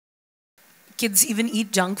kids even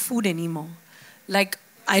eat junk food anymore. Like,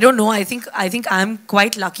 I don't know. I think I'm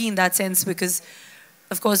quite lucky in that sense because,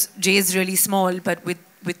 of course, Jay is really small, but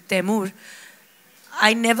with Taimur,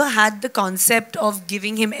 I never had the concept of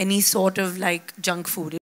giving him any sort of like junk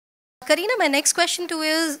food. Kareena, my next question to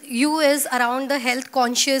you is around the health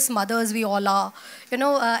conscious mothers we all are.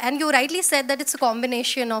 And you rightly said that it's a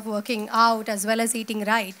combination of working out as well as eating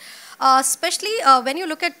right. Especially when you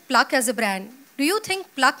look at Pluck as a brand, do you think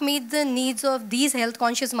Pluck meets the needs of these health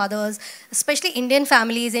conscious mothers, especially Indian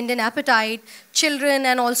families, Indian appetite, children,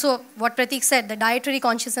 and also what Pratik said, the dietary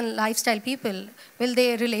conscious and lifestyle people? Will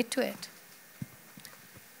they relate to it?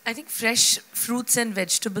 I think fresh fruits and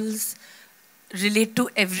vegetables relate to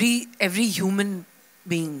every human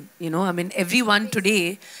being. I mean, everyone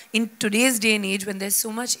today, in today's day and age, when there's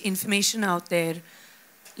so much information out there,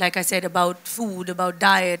 like I said, about food, about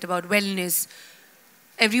diet, about wellness,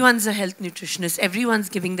 everyone's a health nutritionist. Everyone's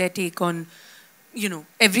giving their take on,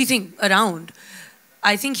 everything around.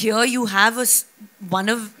 I think here you have one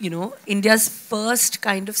of, India's first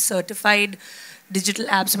kind of certified digital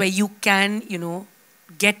apps where you can,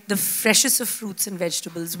 get the freshest of fruits and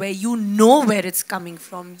vegetables, where you know where it's coming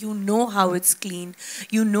from, you know how it's cleaned,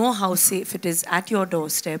 you know how safe it is at your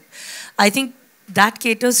doorstep. I think that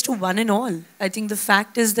caters to one and all. I think the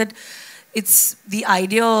fact is that it's the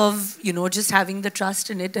idea of, just having the trust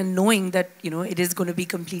in it and knowing that, it is going to be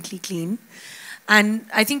completely clean. And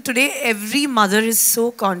I think today every mother is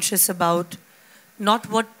so conscious about not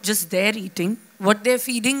what just they're eating, what they're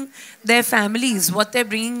feeding their families, what they're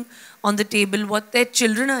bringing on the table, what their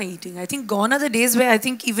children are eating. I think gone are the days where I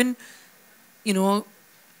think even,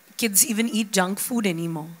 kids even eat junk food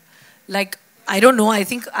anymore. Like, I don't know. I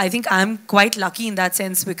think I'm quite lucky in that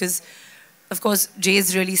sense because, of course, Jay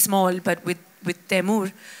is really small, but with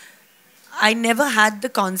Taimur, I never had the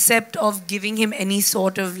concept of giving him any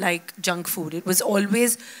sort of like junk food. It was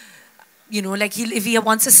always, like if he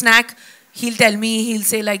wants a snack, he'll tell me, he'll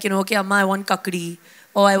say like, okay, Amma, I want kakdi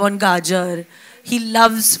or I want gajar. He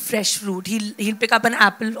loves fresh fruit. He'll pick up an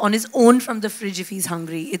apple on his own from the fridge if he's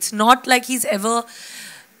hungry. It's not like he's ever,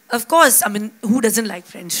 of course, I mean, who doesn't like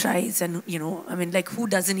French fries? And, I mean, like, who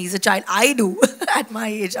doesn't? He's a child. I do at my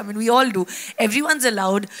age. I mean, we all do. Everyone's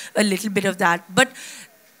allowed a little bit of that. But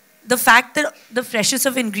the fact that the freshest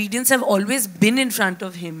of ingredients have always been in front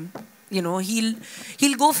of him,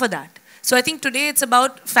 he'll go for that. So I think today it's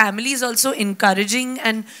about families also encouraging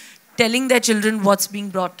and telling their children what's being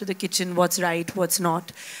brought to the kitchen, what's right, what's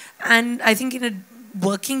not. And I think in a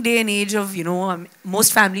working day and age of,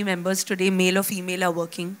 most family members today, male or female, are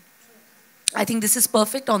working. I think this is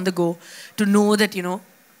perfect on the go to know that,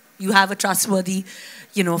 you have a trustworthy,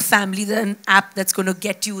 family, an app that's going to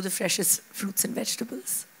get you the freshest fruits and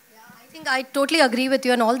vegetables. I think I totally agree with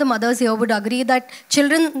you, and all the mothers here would agree that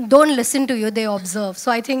children don't listen to you, they observe.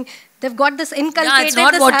 So I think they've got this inculcated. Yeah, it's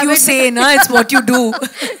not what habit. You say, no, it's what you do.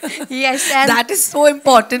 Yes. And that is so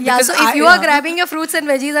important. Yeah, so if you are grabbing your fruits and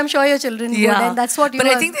veggies, I'm sure your children would, and that's what you But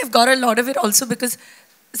I think they've got a lot of it also because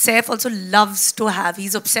Saif also loves to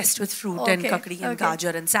he's obsessed with fruit and kakdi and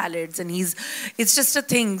gajar and salads, and it's just a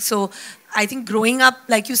thing. So I think growing up,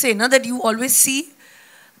 like you say, that you always see.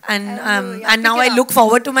 And now I look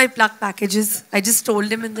forward to my Pluck packages. I just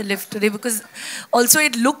told him in the lift today because also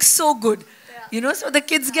it looks so good. So the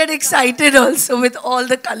kids get excited also with all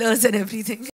the colors and everything.